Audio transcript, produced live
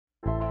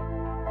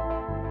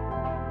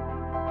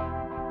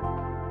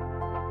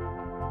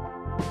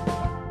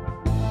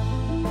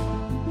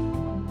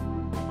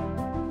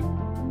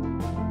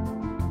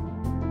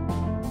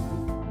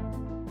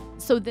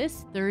So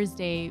this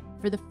Thursday,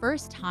 for the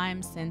first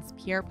time since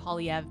Pierre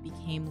Poilievre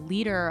became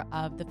leader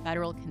of the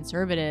federal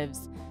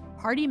Conservatives,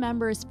 party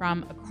members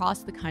from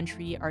across the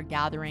country are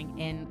gathering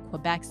in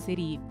Quebec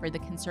City for the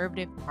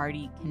Conservative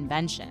Party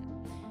convention.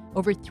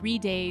 Over 3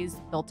 days,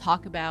 they'll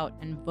talk about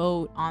and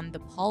vote on the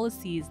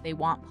policies they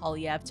want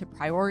Poilievre to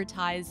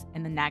prioritize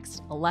in the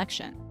next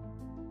election.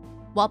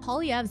 While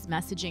Poilievre's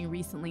messaging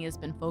recently has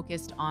been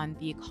focused on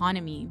the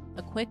economy,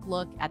 a quick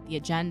look at the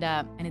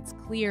agenda, and it's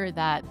clear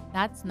that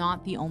that's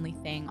not the only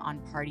thing on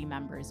party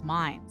members'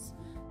 minds.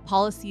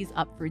 Policies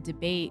up for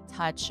debate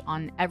touch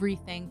on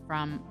everything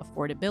from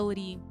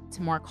affordability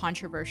to more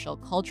controversial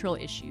cultural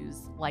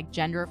issues like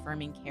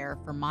gender-affirming care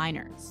for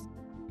minors.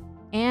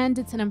 And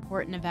it's an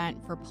important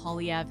event for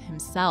Poilievre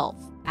himself,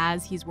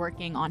 as he's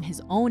working on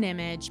his own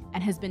image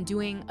and has been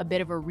doing a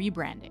bit of a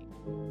rebranding.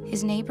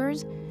 His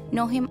neighbors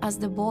know him as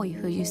the boy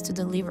who used to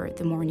deliver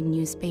the morning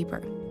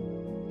newspaper.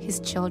 His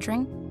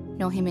children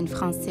know him in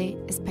Francais,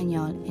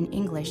 Espanol, and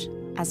English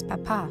as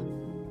Papa.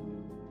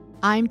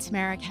 I'm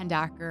Tamara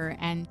Kandaker,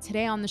 and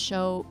today on the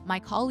show, my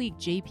colleague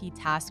JP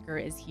Tasker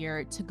is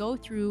here to go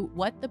through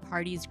what the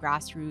party's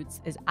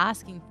grassroots is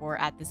asking for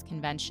at this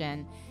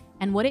convention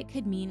and what it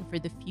could mean for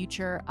the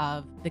future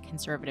of the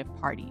Conservative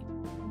Party.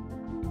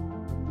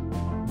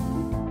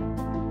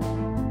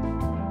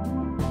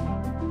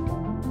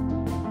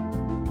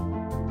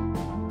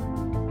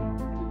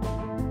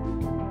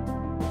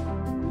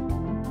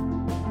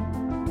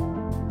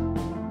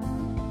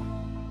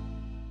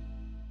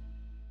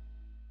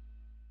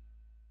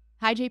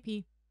 Hi,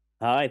 JP.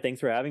 Hi,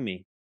 thanks for having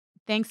me.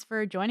 Thanks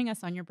for joining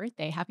us on your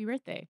birthday. Happy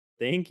birthday.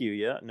 Thank you.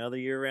 Yeah, another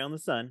year around the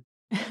sun.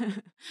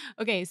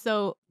 Okay,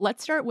 so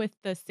let's start with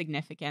the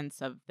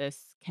significance of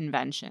this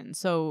convention.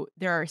 So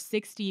there are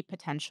 60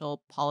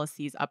 potential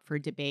policies up for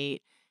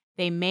debate.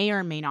 They may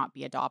or may not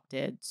be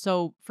adopted.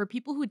 So for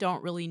people who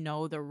don't really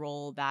know the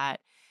role that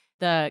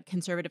the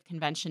Conservative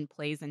Convention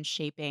plays in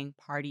shaping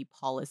party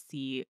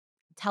policy,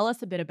 tell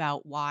us a bit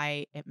about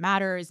why it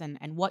matters and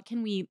what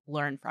can we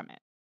learn from it?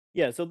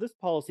 Yeah, so this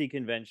policy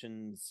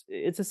convention's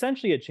it's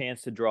essentially a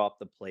chance to draw up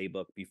the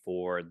playbook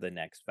before the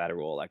next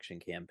federal election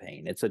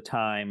campaign. It's a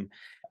time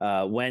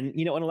when,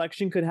 an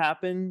election could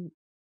happen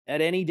at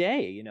any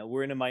day.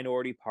 We're in a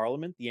minority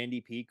parliament. The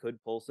NDP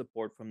could pull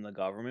support from the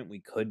government.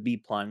 We could be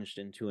plunged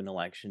into an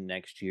election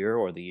next year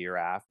or the year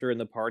after, and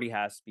the party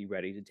has to be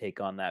ready to take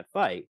on that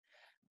fight.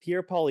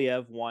 Pierre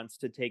Poilievre wants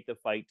to take the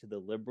fight to the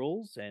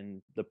Liberals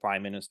and the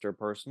Prime Minister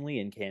personally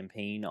and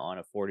campaign on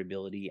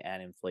affordability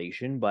and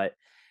inflation, but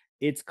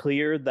it's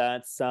clear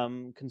that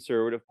some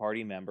Conservative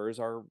Party members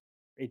are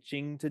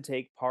itching to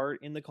take part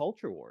in the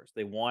culture wars.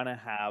 They want to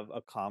have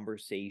a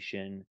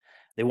conversation.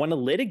 They want to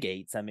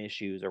litigate some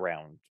issues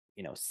around,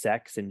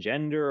 sex and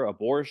gender,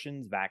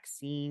 abortions,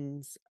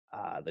 vaccines,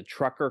 the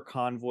trucker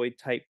convoy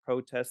type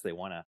protests. They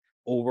want to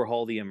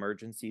overhaul the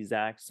Emergencies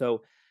Act.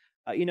 So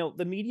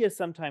the media is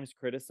sometimes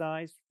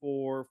criticized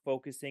for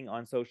focusing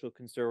on social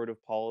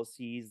conservative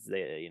policies.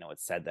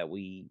 It's said that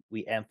we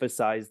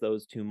emphasize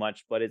those too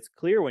much, but it's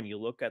clear when you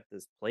look at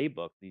this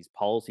playbook, these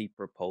policy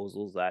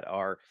proposals that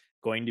are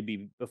going to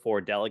be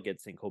before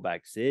delegates in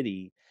Quebec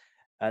City,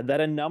 that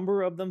a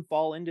number of them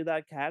fall into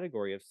that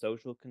category of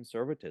social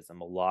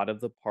conservatism. A lot of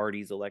the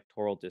party's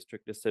electoral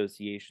district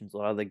associations, a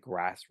lot of the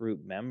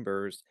grassroots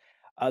members,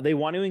 they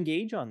want to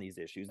engage on these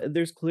issues.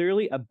 There's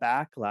clearly a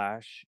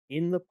backlash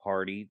in the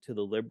party to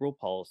the liberal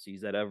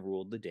policies that have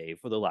ruled the day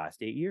for the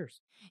last 8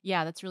 years.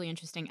 Yeah, that's really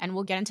interesting. And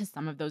we'll get into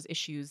some of those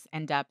issues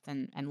in depth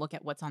and look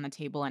at what's on the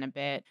table in a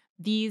bit.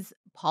 These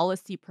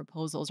policy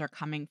proposals are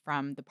coming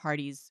from the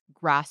party's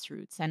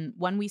grassroots. And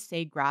when we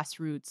say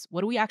grassroots,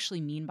 what do we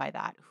actually mean by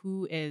that?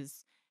 Who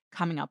is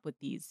coming up with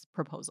these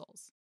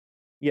proposals?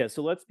 Yeah,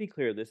 so let's be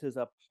clear. This is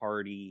a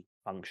party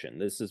function.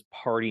 This is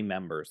party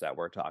members that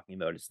we're talking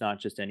about. It's not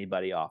just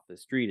anybody off the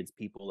street. It's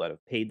people that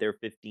have paid their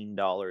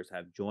 $15,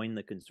 have joined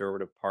the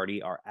Conservative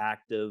Party, are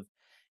active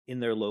in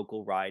their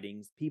local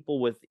ridings, people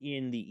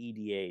within the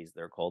EDAs.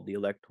 They're called the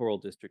Electoral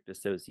District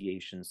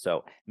Associations.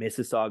 So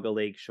Mississauga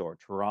Lakeshore,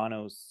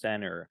 Toronto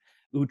Centre,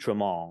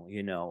 Outremont,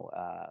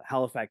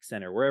 Halifax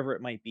Center, wherever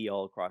it might be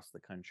all across the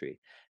country.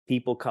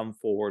 People come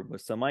forward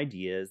with some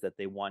ideas that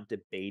they want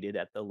debated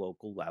at the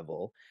local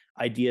level,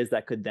 ideas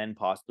that could then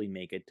possibly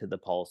make it to the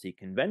policy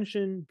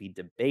convention, be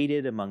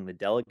debated among the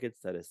delegates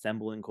that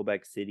assemble in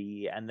Quebec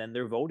City, and then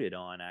they're voted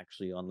on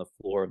actually on the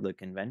floor of the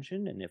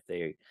convention. And if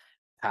they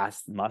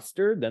pass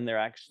muster, then they're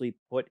actually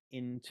put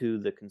into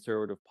the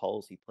conservative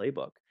policy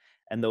playbook.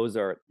 And those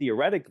are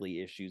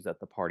theoretically issues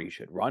that the party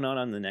should run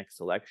on the next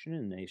election,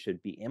 and they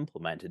should be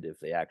implemented if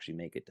they actually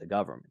make it to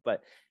government.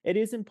 But it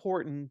is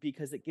important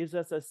because it gives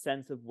us a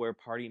sense of where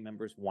party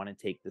members want to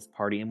take this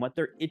party and what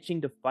they're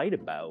itching to fight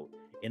about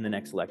in the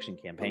next election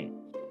campaign.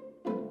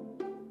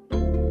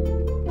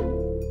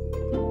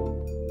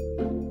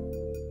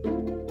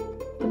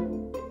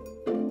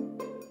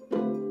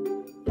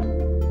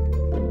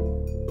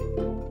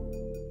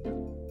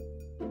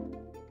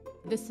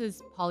 This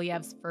is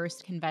Poilievre's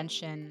first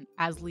convention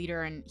as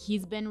leader, and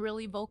he's been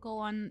really vocal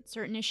on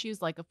certain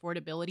issues like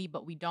affordability,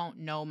 but we don't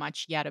know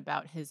much yet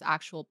about his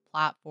actual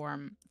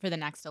platform for the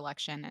next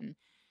election. And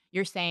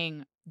you're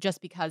saying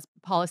just because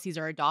policies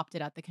are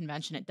adopted at the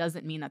convention, it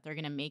doesn't mean that they're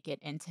going to make it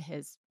into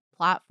his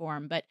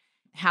platform. But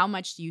how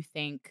much do you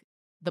think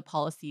the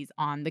policies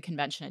on the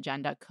convention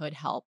agenda could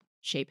help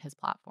shape his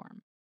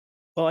platform?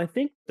 Well, I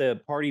think the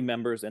party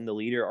members and the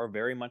leader are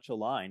very much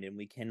aligned, and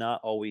we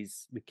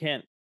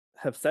can't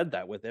have said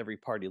that with every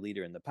party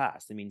leader in the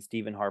past. I mean,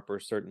 Stephen Harper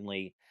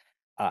certainly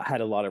had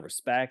a lot of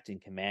respect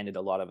and commanded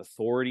a lot of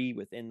authority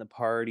within the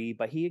party,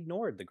 but he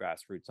ignored the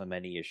grassroots on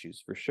many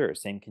issues for sure.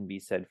 Same can be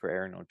said for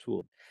Aaron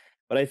O'Toole.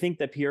 But I think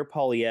that Pierre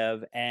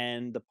Poilievre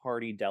and the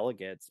party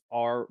delegates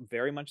are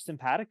very much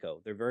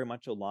simpatico. They're very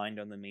much aligned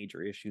on the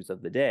major issues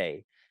of the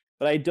day.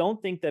 But I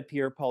don't think that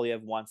Pierre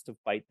Poilievre wants to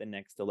fight the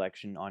next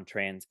election on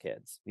trans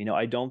kids.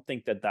 I don't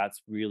think that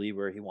that's really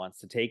where he wants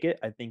to take it.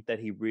 I think that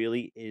he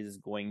really is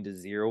going to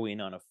zero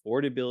in on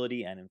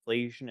affordability and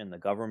inflation and the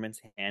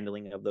government's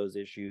handling of those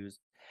issues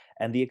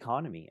and the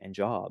economy and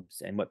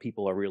jobs and what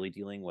people are really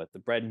dealing with, the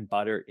bread and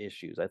butter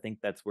issues. I think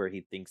that's where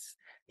he thinks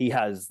he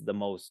has the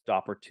most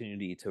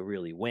opportunity to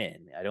really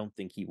win. I don't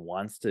think he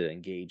wants to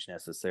engage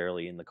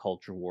necessarily in the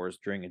culture wars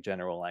during a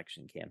general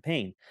election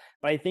campaign,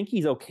 but I think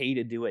he's okay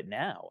to do it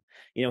now.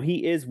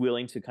 He is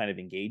willing to kind of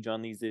engage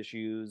on these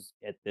issues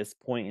at this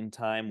point in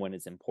time when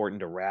it's important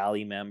to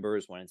rally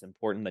members, when it's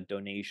important that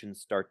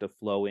donations start to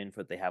flow in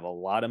for they have a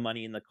lot of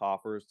money in the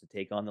coffers to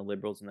take on the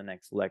Liberals in the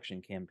next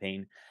election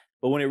campaign.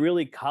 But when it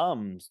really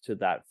comes to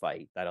that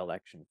fight, that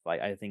election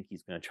fight, I think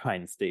he's going to try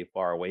and stay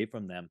far away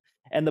from them.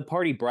 And the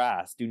party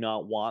brass do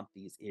not want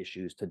these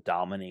issues to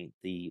dominate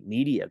the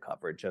media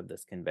coverage of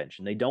this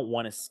convention. They don't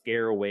want to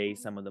scare away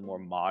some of the more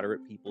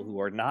moderate people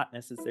who are not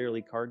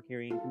necessarily card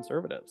carrying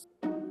conservatives.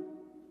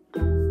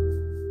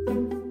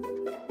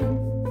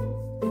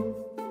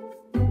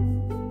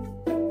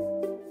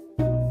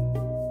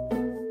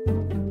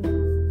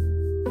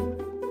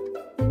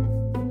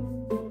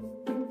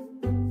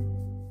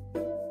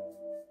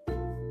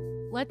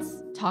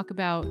 Let's talk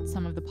about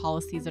some of the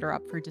policies that are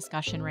up for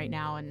discussion right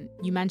now. And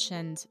you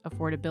mentioned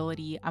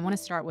affordability. I want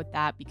to start with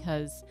that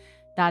because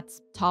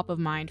that's top of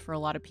mind for a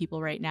lot of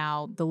people right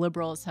now. The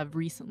Liberals have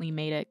recently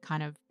made it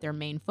kind of their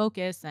main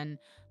focus, and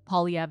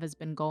Poilievre has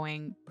been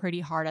going pretty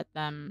hard at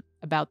them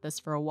about this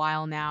for a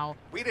while now.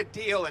 We had a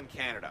deal in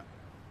Canada.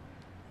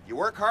 You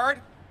work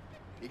hard,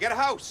 you get a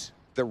house.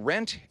 The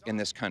rent in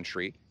this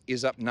country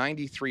is up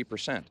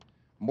 93%.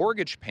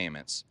 Mortgage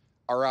payments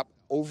are up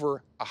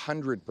over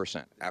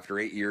 100%. After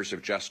 8 years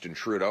of Justin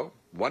Trudeau,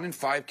 1 in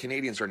 5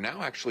 Canadians are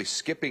now actually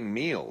skipping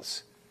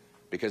meals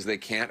because they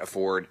can't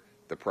afford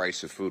the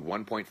price of food.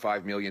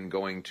 1.5 million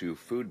going to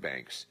food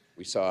banks.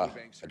 We saw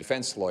a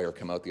defense lawyer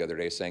come out the other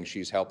day saying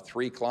she's helped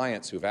 3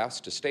 clients who've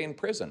asked to stay in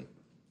prison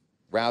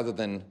rather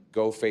than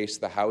go face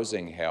the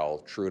housing hell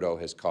Trudeau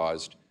has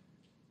caused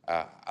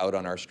out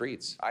on our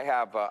streets. I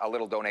have a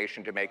little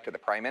donation to make to the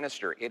Prime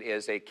Minister. It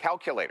is a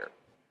calculator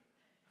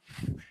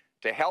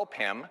to help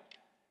him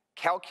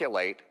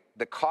calculate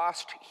the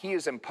cost he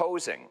is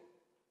imposing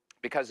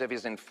because of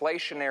his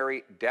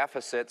inflationary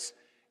deficits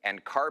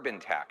and carbon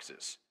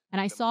taxes.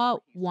 And I saw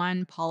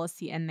one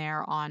policy in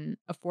there on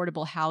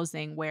affordable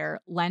housing where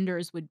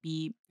lenders would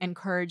be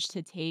encouraged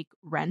to take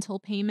rental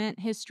payment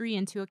history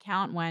into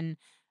account when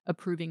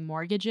approving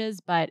mortgages.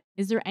 But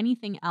is there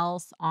anything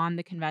else on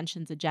the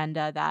convention's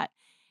agenda that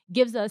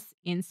gives us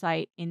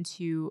insight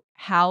into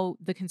how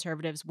the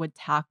Conservatives would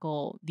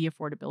tackle the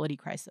affordability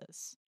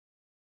crisis?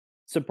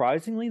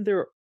 Surprisingly,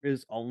 there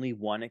is only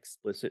one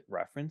explicit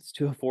reference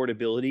to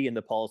affordability in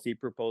the policy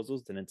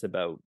proposals, and it's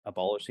about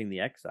abolishing the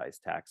excise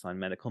tax on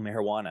medical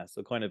marijuana.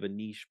 So, kind of a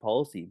niche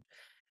policy.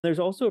 There's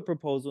also a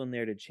proposal in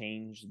there to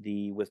change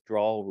the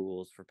withdrawal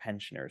rules for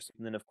pensioners.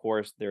 And then, of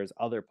course, there's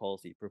other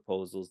policy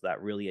proposals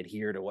that really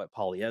adhere to what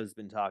Poilievre's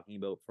been talking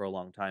about for a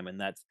long time. And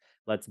that's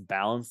let's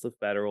balance the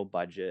federal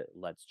budget,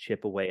 let's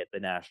chip away at the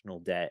national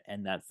debt.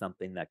 And that's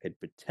something that could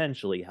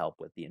potentially help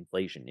with the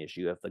inflation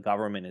issue. If the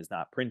government is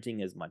not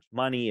printing as much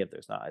money, if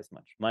there's not as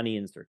much money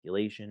in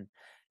circulation,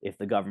 if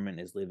the government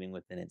is living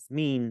within its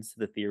means,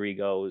 the theory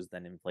goes,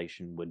 then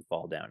inflation would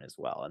fall down as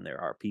well. And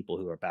there are people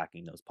who are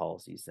backing those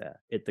policies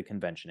at the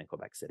convention in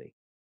Quebec City.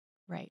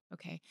 Right.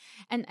 Okay.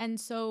 And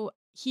so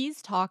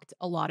he's talked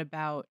a lot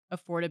about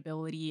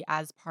affordability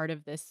as part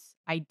of this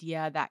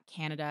idea that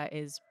Canada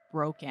is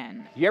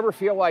broken. Do you ever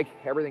feel like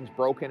everything's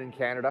broken in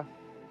Canada?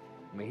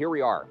 I mean, here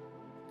we are.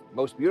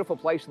 Most beautiful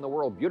place in the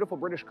world, beautiful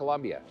British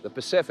Columbia, the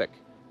Pacific,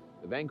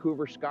 the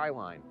Vancouver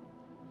skyline,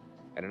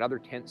 and another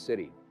tent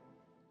city.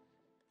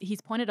 He's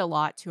pointed a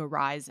lot to a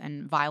rise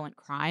in violent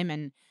crime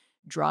and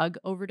drug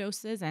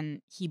overdoses,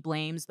 and he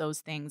blames those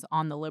things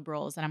on the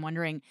Liberals. And I'm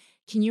wondering,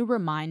 can you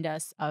remind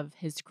us of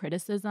his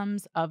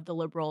criticisms of the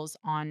Liberals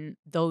on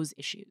those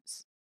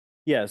issues?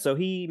 Yeah, so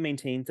he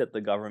maintains that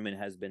the government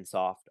has been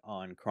soft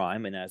on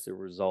crime, and as a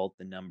result,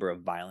 the number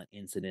of violent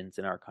incidents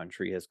in our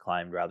country has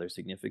climbed rather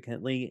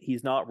significantly.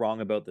 He's not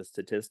wrong about the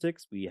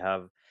statistics. We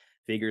have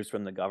figures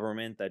from the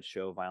government that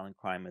show violent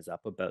crime is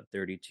up about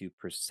 32%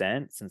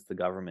 since the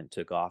government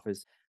took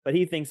office. But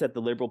he thinks that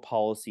the liberal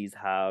policies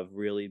have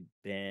really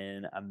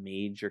been a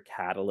major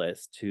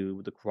catalyst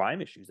to the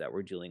crime issues that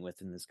we're dealing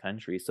with in this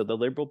country. So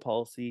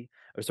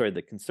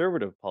the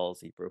conservative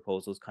policy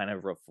proposals kind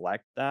of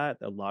reflect that.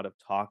 A lot of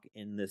talk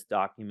in this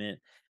document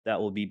that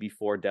will be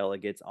before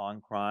delegates on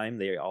crime.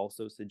 They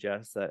also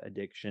suggest that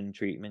addiction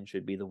treatment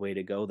should be the way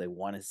to go. They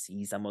want to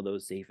see some of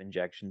those safe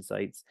injection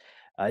sites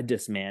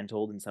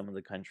dismantled in some of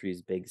the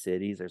country's big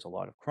cities. There's a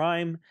lot of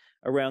crime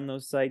around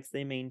those sites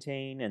they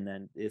maintain, and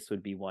then this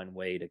would be one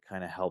way to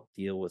kind of help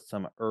deal with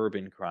some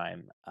urban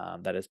crime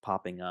that is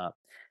popping up.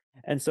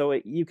 And so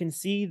you can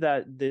see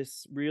that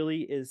this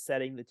really is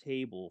setting the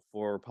table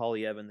for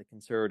Poilievre and the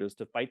Conservatives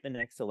to fight the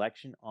next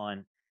election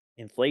on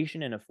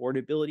inflation and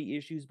affordability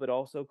issues, but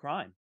also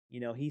crime.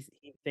 He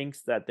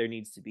thinks that there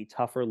needs to be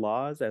tougher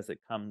laws as it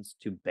comes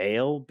to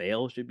bail.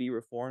 Bail should be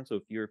reformed so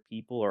fewer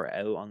people are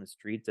out on the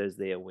streets as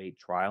they await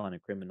trial on a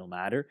criminal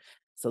matter.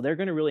 So they're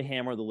going to really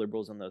hammer the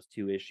Liberals on those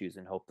two issues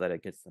and hope that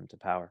it gets them to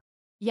power.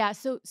 Yeah,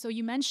 so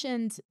you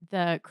mentioned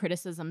the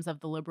criticisms of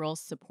the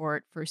Liberals'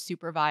 support for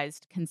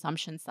supervised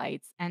consumption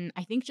sites. And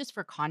I think just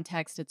for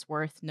context, it's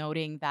worth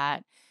noting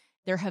that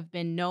there have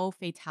been no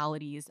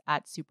fatalities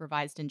at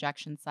supervised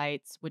injection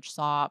sites, which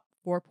saw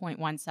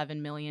 4.17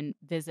 million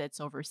visits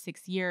over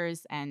 6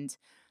 years. And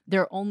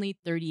there are only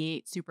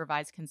 38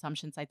 supervised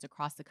consumption sites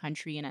across the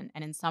country. And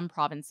in some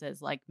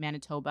provinces like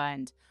Manitoba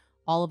and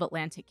all of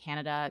Atlantic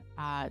Canada,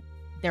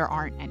 there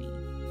aren't any.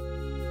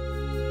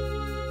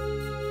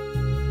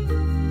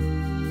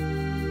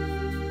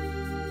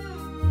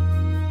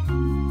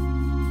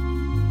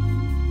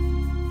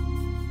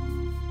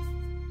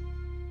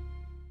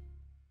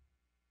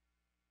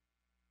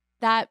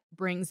 That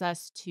brings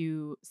us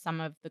to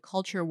some of the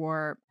culture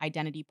war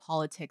identity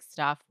politics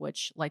stuff,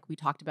 which, like we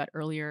talked about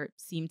earlier,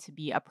 seem to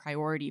be a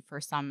priority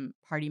for some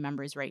party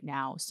members right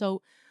now.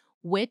 So,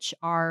 which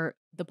are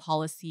the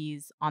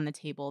policies on the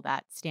table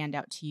that stand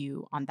out to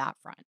you on that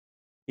front?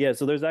 Yeah,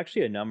 so there's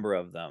actually a number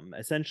of them.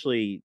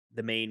 Essentially,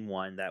 the main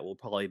one that will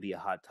probably be a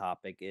hot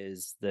topic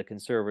is the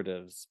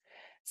Conservatives,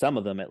 some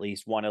of them at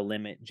least, want to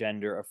limit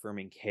gender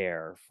affirming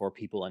care for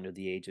people under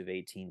the age of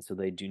 18. So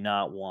they do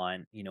not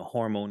want,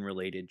 hormone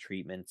related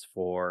treatments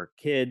for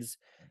kids,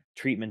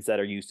 treatments that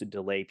are used to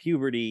delay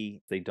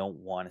puberty. They don't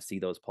want to see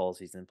those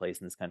policies in place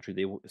in this country.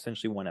 They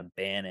essentially want to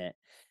ban it.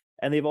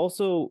 And they've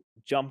also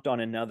jumped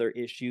on another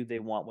issue. They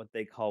want what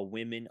they call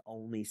women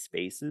only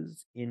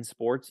spaces in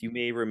sports. You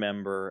may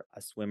remember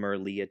a swimmer,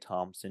 Leah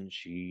Thompson.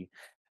 She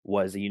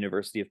was a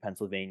University of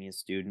Pennsylvania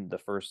student, the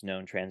first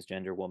known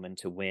transgender woman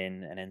to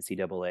win an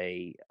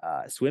NCAA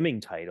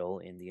swimming title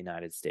in the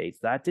United States.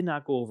 That did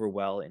not go over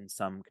well in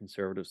some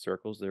conservative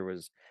circles. There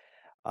was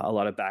a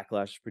lot of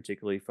backlash,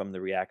 particularly from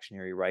the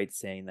reactionary right,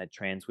 saying that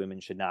trans women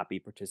should not be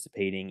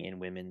participating in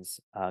women's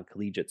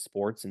collegiate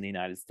sports in the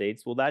United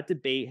States. Well, that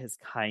debate has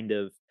kind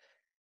of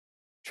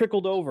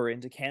trickled over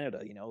into Canada.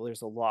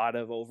 There's a lot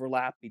of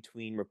overlap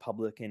between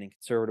Republican and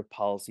conservative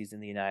policies in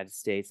the United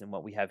States and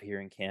what we have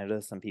here in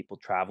Canada. Some people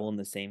travel in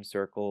the same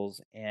circles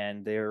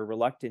and they're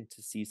reluctant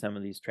to see some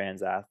of these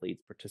trans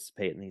athletes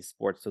participate in these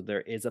sports. So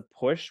there is a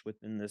push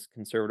within this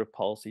conservative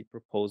policy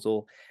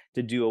proposal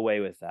to do away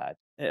with that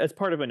as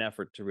part of an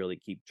effort to really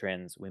keep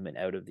trans women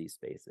out of these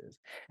spaces.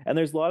 And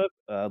there's a lot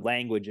of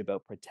language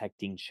about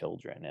protecting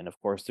children. And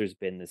of course, there's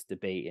been this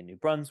debate in New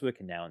Brunswick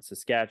and now in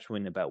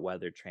Saskatchewan about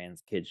whether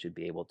trans kids should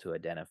be able to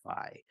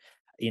identify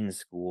in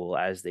school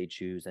as they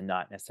choose and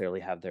not necessarily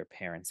have their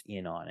parents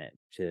in on it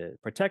to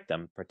protect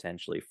them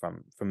potentially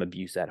from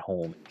abuse at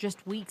home.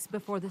 Just weeks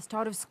before the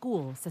start of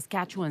school,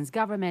 Saskatchewan's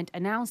government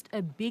announced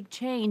a big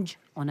change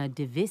on a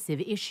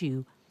divisive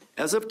issue.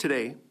 As of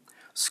today,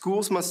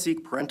 schools must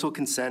seek parental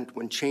consent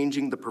when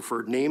changing the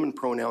preferred name and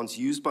pronouns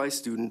used by a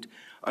student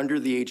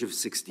under the age of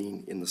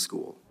 16 in the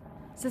school.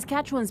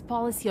 Saskatchewan's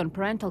policy on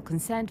parental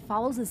consent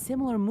follows a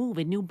similar move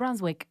in New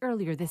Brunswick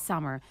earlier this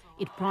summer.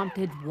 It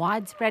prompted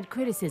widespread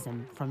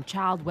criticism from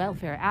child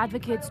welfare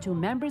advocates to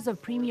members of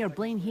Premier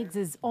Blaine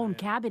Higgs's own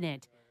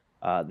cabinet.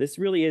 This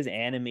really is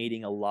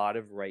animating a lot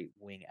of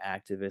right-wing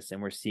activists,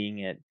 and we're seeing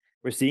it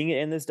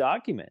in this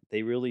document.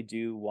 They really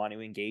do want to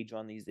engage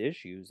on these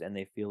issues, and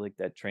they feel like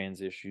that trans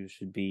issues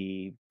should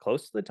be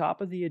close to the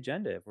top of the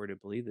agenda if we're to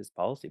believe this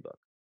policy book.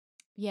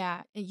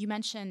 Yeah, you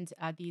mentioned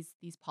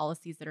these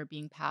policies that are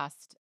being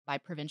passed by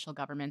provincial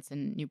governments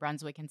in New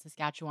Brunswick and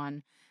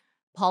Saskatchewan.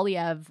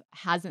 Poilievre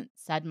hasn't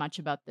said much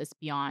about this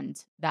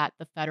beyond that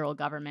the federal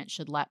government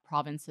should let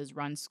provinces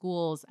run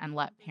schools and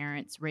let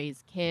parents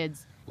raise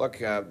kids. Look,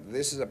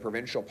 this is a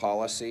provincial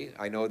policy.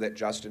 I know that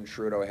Justin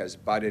Trudeau has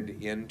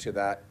butted into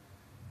that.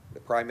 The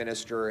Prime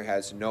Minister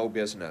has no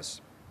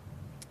business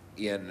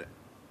in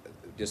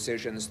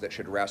decisions that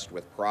should rest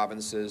with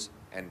provinces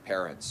and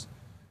parents.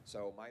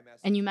 So my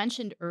message. And you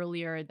mentioned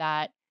earlier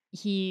that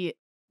he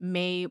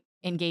may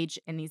engage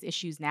in these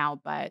issues now,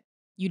 but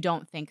you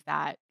don't think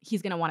that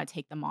he's going to want to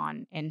take them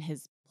on in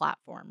his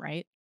platform,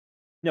 right?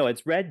 No,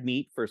 it's red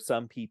meat for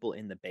some people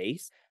in the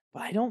base,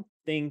 but I don't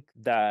think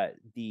that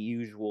the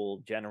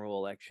usual general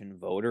election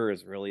voter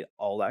is really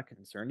all that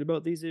concerned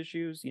about these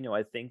issues.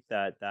 I think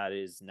that that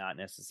is not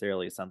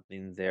necessarily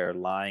something they're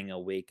lying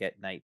awake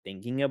at night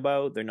thinking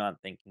about. They're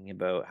not thinking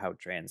about how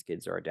trans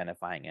kids are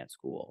identifying at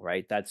school,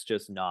 right? That's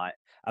just not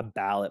a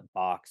ballot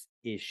box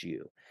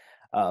issue.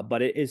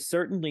 But it is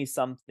certainly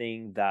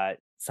something that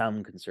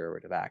some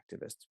conservative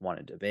activists want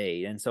to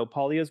debate. And so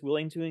Poilievre is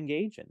willing to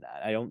engage in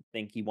that. I don't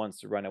think he wants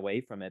to run away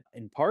from it,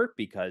 in part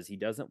because he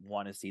doesn't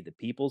want to see the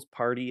People's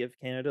Party of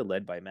Canada,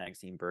 led by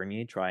Maxime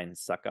Bernier, try and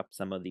suck up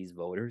some of these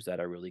voters that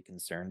are really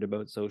concerned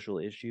about social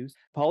issues.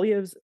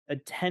 Poilievre's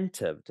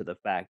attentive to the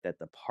fact that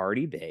the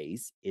party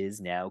base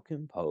is now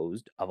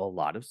composed of a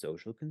lot of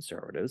social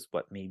conservatives,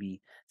 what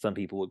maybe some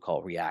people would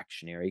call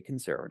reactionary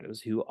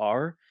conservatives, who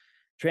are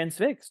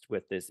transfixed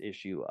with this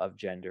issue of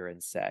gender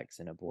and sex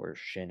and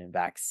abortion and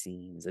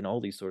vaccines and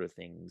all these sort of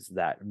things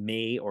that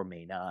may or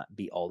may not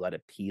be all that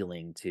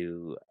appealing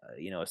to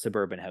a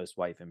suburban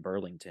housewife in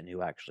Burlington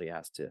who actually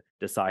has to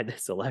decide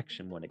this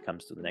election when it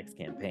comes to the next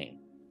campaign.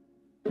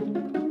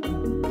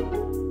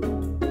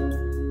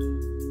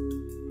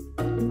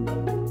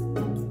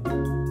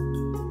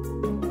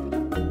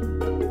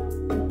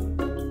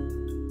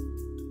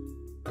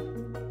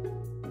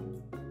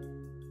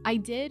 I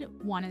did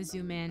want to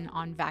zoom in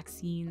on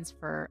vaccines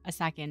for a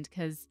second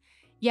because,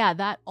 yeah,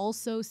 that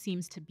also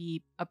seems to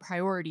be a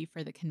priority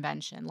for the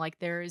convention. Like,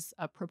 there's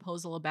a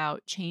proposal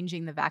about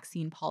changing the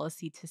vaccine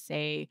policy to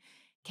say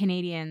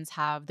Canadians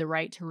have the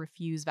right to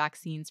refuse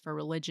vaccines for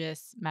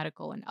religious,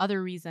 medical, and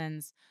other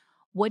reasons.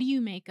 What do you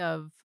make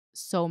of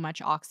so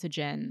much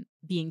oxygen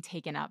being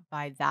taken up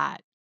by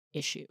that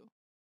issue?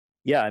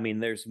 Yeah, I mean,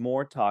 there's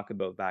more talk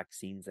about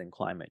vaccines and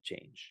climate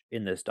change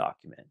in this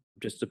document,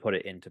 just to put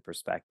it into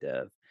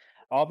perspective.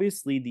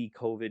 Obviously, the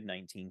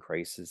COVID-19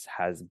 crisis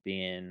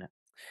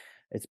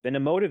it's been a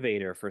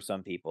motivator for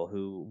some people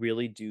who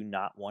really do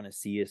not want to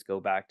see us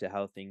go back to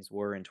how things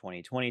were in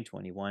 2020,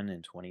 21,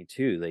 and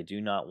 22. They do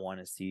not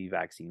want to see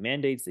vaccine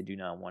mandates. They do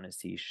not want to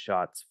see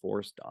shots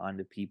forced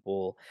onto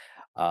people.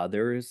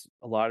 There's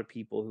a lot of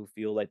people who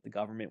feel like the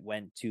government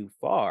went too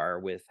far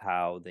with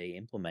how they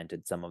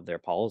implemented some of their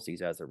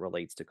policies as it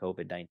relates to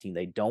COVID-19.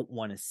 They don't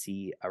want to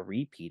see a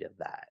repeat of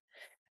that.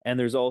 And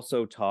there's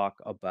also talk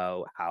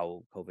about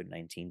how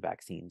COVID-19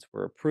 vaccines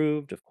were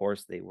approved. Of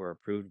course, they were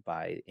approved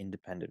by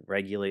independent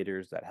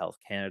regulators at Health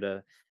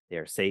Canada. They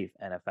are safe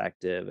and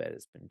effective. It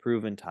has been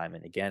proven time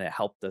and again. It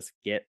helped us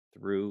get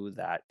through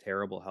that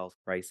terrible health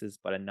crisis.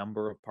 But a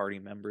number of party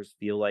members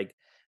feel like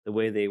the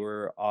way they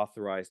were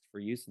authorized for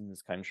use in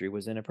this country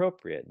was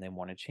inappropriate, and they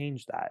want to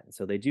change that. And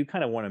so they do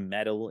kind of want to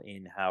meddle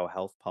in how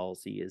health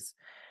policy is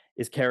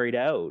carried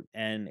out.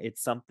 And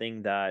it's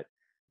something that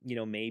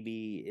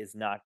maybe is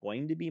not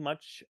going to be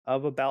much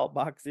of a ballot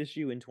box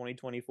issue in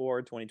 2024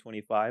 or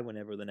 2025,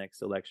 whenever the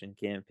next election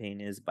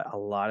campaign is. But a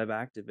lot of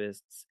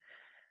activists,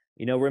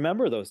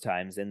 remember those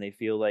times, and they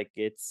feel like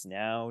it's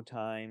now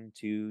time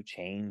to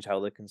change how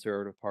the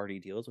Conservative Party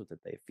deals with it.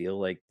 They feel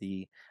like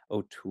the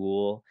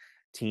O'Toole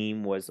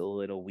team was a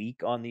little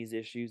weak on these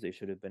issues. They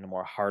should have been a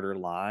more harder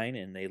line,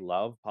 and they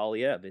love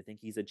Poilievre. They think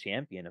he's a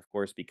champion, of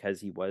course, because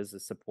he was a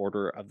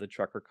supporter of the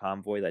trucker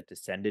convoy that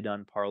descended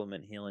on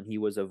Parliament Hill, and he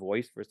was a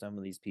voice for some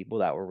of these people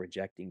that were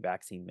rejecting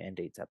vaccine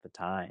mandates at the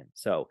time.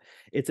 So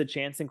it's a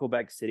chance in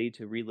Quebec City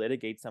to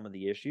relitigate some of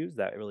the issues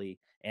that really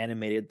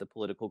animated the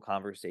political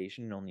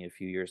conversation only a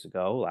few years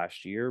ago,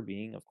 last year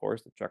being, of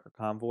course, the trucker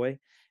convoy.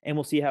 And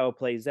we'll see how it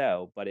plays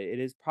out. But it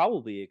is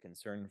probably a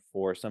concern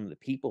for some of the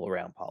people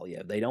around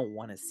Poilievre. They don't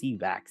want to see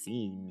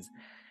vaccines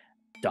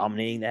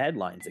dominating the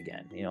headlines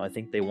again. I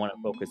think they want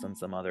to focus on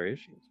some other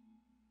issues.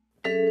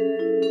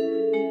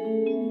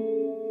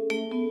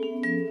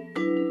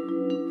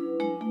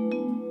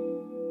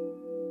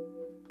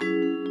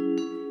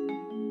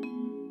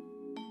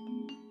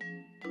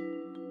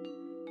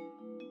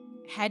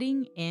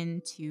 Heading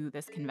into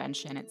this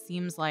convention, it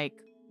seems like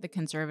the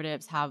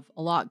Conservatives have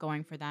a lot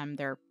going for them.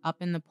 They're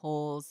up in the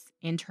polls.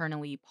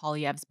 Internally,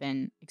 Poilievre's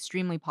been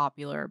extremely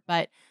popular,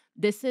 but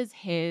this is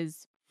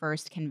his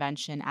first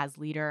convention as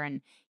leader,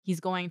 and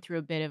he's going through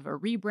a bit of a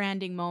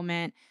rebranding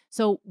moment.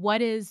 So,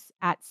 what is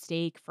at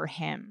stake for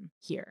him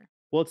here?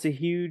 Well, it's a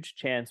huge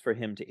chance for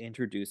him to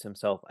introduce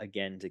himself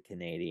again to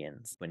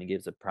Canadians. When he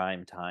gives a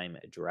prime time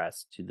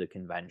address to the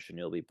convention,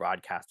 it'll be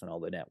broadcast on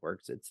all the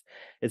networks.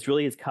 It's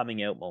really his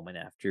coming out moment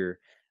after,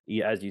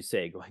 as you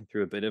say, going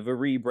through a bit of a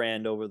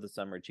rebrand over the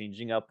summer,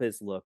 changing up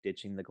his look,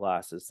 ditching the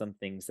glasses, some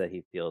things that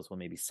he feels will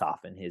maybe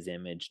soften his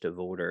image to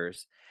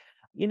voters.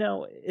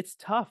 It's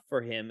tough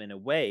for him in a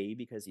way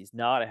because he's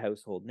not a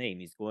household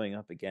name. He's going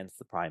up against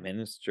the prime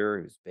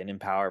minister who's been in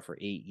power for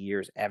 8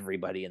 years.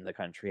 Everybody in the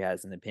country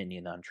has an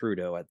opinion on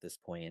Trudeau at this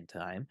point in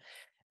time.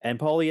 And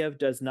Poilievre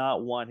does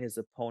not want his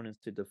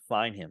opponents to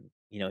define him.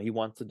 He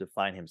wants to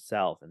define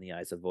himself in the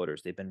eyes of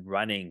voters. They've been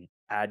running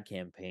ad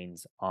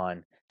campaigns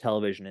on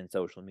television and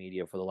social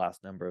media for the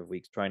last number of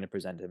weeks, trying to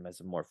present him as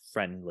a more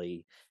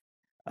friendly,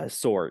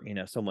 sort,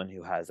 someone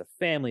who has a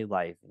family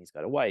life and he's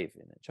got a wife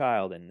and a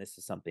child, and this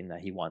is something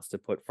that he wants to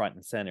put front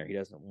and center. He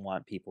doesn't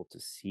want people to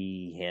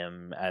see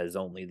him as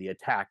only the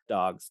attack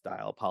dog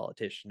style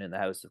politician in the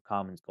House of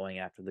Commons going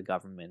after the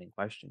government in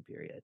question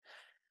period.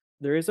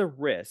 There is a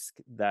risk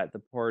that the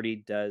party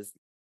does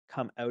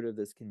come out of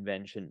this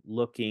convention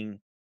looking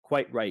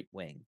quite right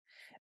wing.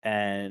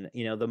 And,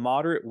 the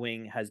moderate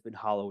wing has been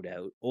hollowed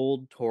out.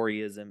 Old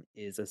Toryism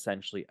is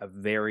essentially a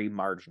very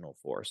marginal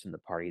force in the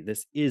party.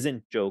 This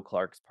isn't Joe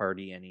Clark's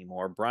party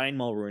anymore. Brian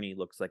Mulroney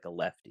looks like a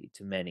lefty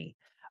to many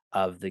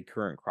of the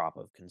current crop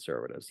of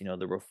conservatives.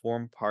 The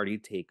Reform Party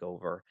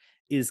takeover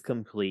is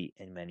complete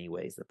in many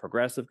ways. The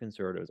progressive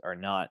conservatives are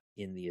not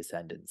in the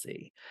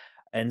ascendancy.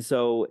 And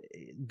so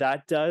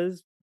that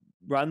does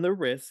run the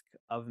risk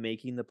of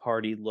making the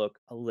party look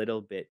a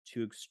little bit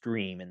too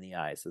extreme in the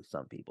eyes of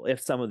some people.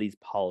 If some of these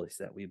policies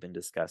that we've been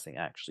discussing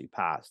actually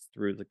pass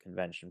through the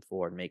convention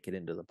floor and make it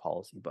into the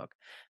policy book,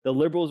 the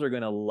Liberals are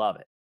going to love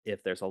it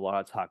if there's a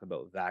lot of talk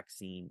about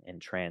vaccine and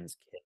trans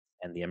kids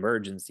and the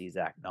Emergencies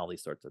Act and all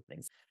these sorts of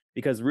things,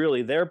 because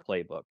really their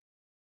playbook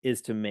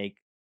is to make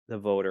the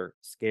voter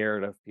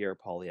scared of Pierre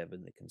Poilievre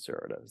and the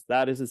Conservatives.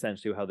 That is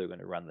essentially how they're going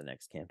to run the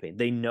next campaign.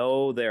 They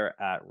know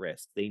they're at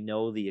risk. They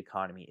know the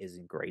economy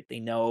isn't great. They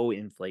know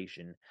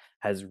inflation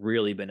has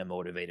really been a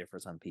motivator for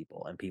some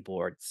people, and people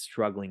are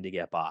struggling to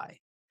get by.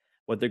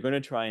 What they're going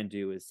to try and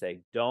do is say,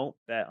 don't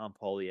bet on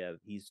Poilievre.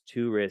 He's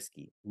too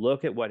risky.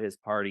 Look at what his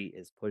party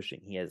is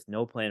pushing. He has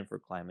no plan for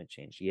climate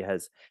change. He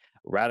has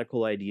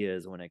radical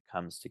ideas when it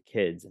comes to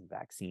kids and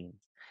vaccines.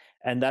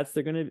 And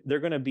they're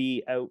going to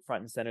be out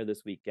front and center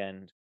this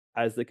weekend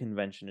as the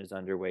convention is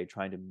underway,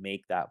 trying to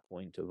make that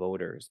point to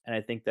voters. And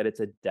I think that it's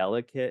a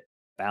delicate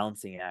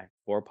balancing act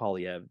for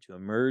Poilievre to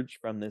emerge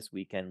from this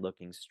weekend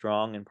looking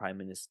strong and prime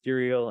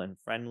ministerial and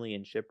friendly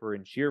and chipper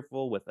and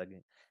cheerful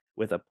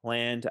with a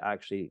plan to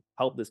actually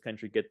help this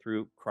country get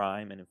through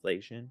crime and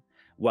inflation,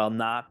 while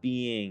not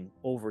being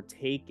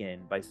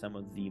overtaken by some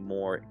of the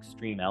more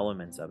extreme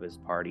elements of his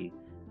party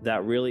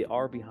that really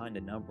are behind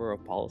a number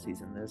of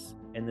policies in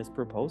this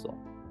proposal.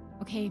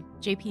 Okay,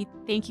 JP,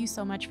 thank you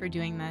so much for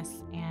doing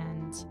this,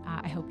 and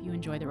I hope you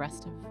enjoy the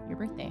rest of your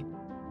birthday.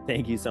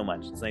 Thank you so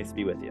much. It's nice to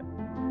be with you.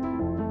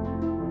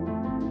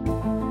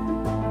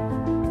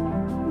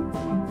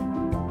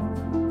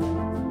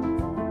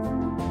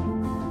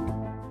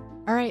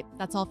 All right,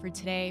 that's all for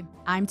today.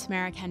 I'm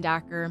Tamara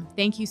Kandaker.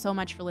 Thank you so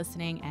much for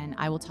listening, and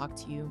I will talk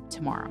to you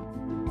tomorrow.